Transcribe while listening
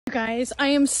Guys, I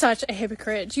am such a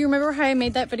hypocrite. Do you remember how I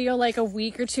made that video like a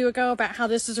week or two ago about how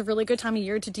this is a really good time of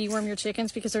year to deworm your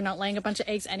chickens because they're not laying a bunch of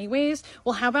eggs anyways?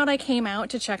 Well, how about I came out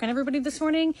to check on everybody this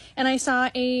morning and I saw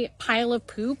a pile of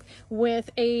poop with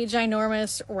a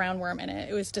ginormous roundworm in it.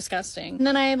 It was disgusting. And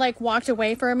then I like walked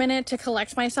away for a minute to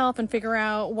collect myself and figure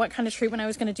out what kind of treatment I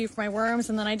was going to do for my worms.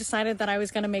 And then I decided that I was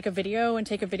going to make a video and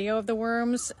take a video of the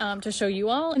worms to show you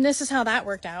all. And this is how that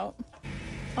worked out.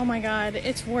 Oh my god,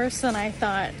 it's worse than I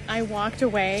thought. I walked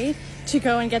away to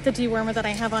go and get the dewormer that I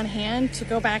have on hand to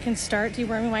go back and start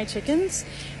deworming my chickens,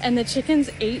 and the chickens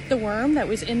ate the worm that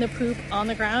was in the poop on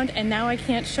the ground, and now I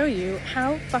can't show you.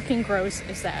 How fucking gross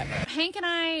is that? Hank and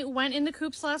I went in the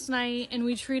coops last night and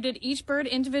we treated each bird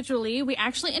individually. We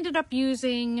actually ended up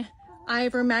using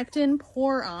Ivermectin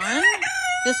pour on.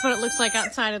 This is what it looks like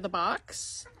outside of the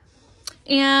box.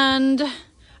 And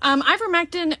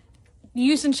Ivermectin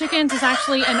use in chickens is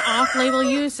actually an off-label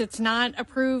use. It's not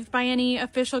approved by any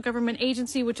official government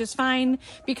agency, which is fine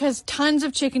because tons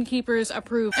of chicken keepers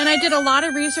approve. And I did a lot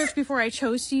of research before I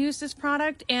chose to use this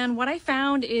product, and what I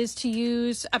found is to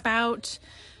use about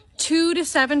 2 to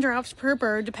 7 drops per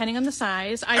bird, depending on the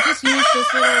size. I just used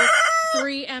this little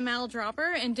 3 ml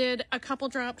dropper and did a couple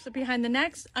drops behind the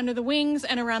necks, under the wings,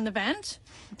 and around the vent.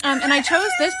 And I chose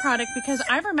this product because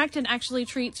Ivermectin actually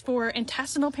treats for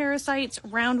intestinal parasites,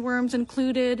 roundworms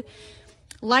included,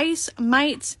 lice,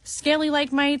 mites,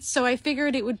 scaly-like mites, so I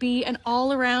figured it would be an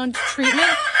all-around treatment.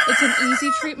 It's an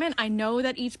easy treatment. I know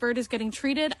that each bird is getting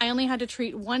treated. I only had to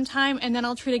treat one time, and then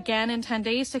I'll treat again in 10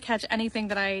 days to catch anything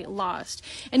that I lost.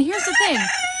 And here's the thing.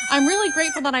 I'm really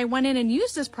grateful that I went in and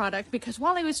used this product because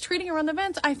while I was treating around the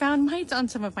vents, I found mites on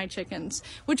some of my chickens,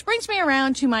 which brings me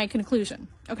around to my conclusion,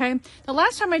 okay? The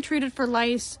last time I treated for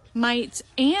lice, mites,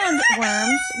 and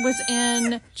worms was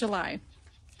in July.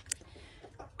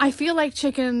 I feel like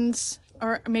chickens,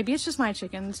 or maybe it's just my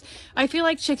chickens, I feel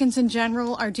like chickens in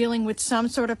general are dealing with some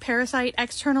sort of parasite,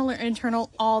 external or internal,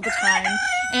 all the time.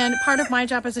 And part of my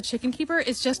job as a chicken keeper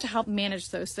is just to help manage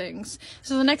those things.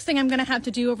 So the next thing I'm going to have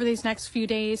to do over these next few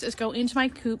days is go into my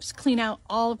coops, clean out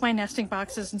all of my nesting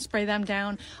boxes and spray them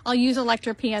down. I'll use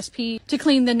Electro PSP to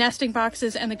clean the nesting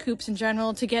boxes and the coops in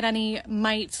general to get any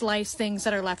mites, lice, things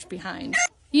that are left behind.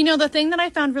 You know, the thing that I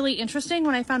found really interesting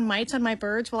when I found mites on my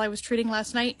birds while I was treating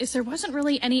last night is there wasn't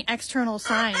really any external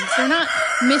signs. They're not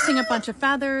missing a bunch of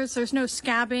feathers. There's no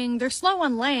scabbing. They're slow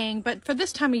on laying, but for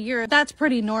this time of year, that's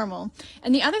pretty normal.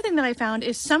 And the other thing that I found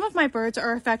is some of my birds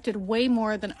are affected way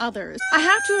more than others. I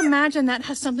have to imagine that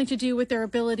has something to do with their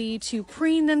ability to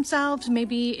preen themselves.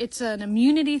 Maybe it's an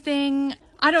immunity thing.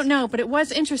 I don't know, but it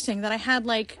was interesting that I had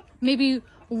like maybe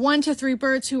 1 to 3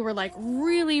 birds who were like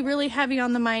really, really heavy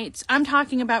on the mites. I'm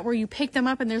talking about where you pick them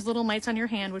up and there's little mites on your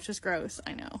hand, which is gross,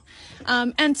 I know.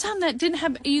 And some that didn't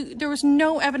have, there was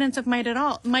no evidence of mites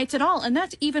at all. And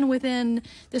that's even within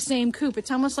the same coop. It's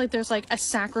almost like there's like a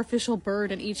sacrificial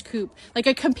bird in each coop, like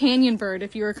a companion bird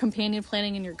if you were a companion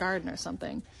planting in your garden or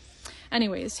something.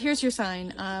 Anyways, here's your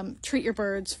sign. Treat your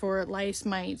birds for lice,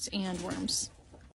 mites, and worms.